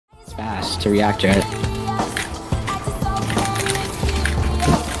fast to react to it.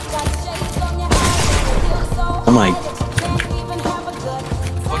 I'm like,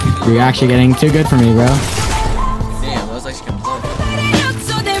 you're actually getting too good for me, bro. Damn, that was like complete.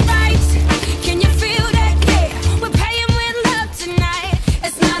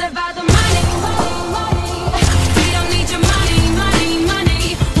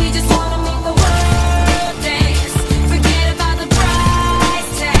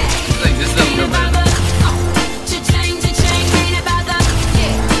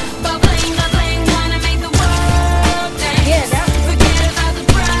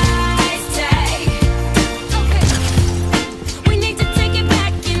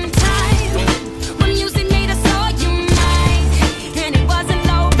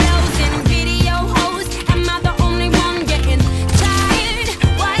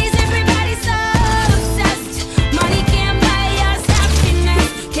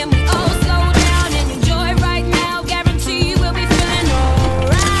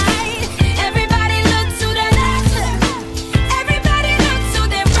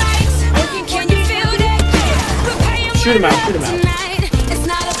 Shoot him out, shoot him out.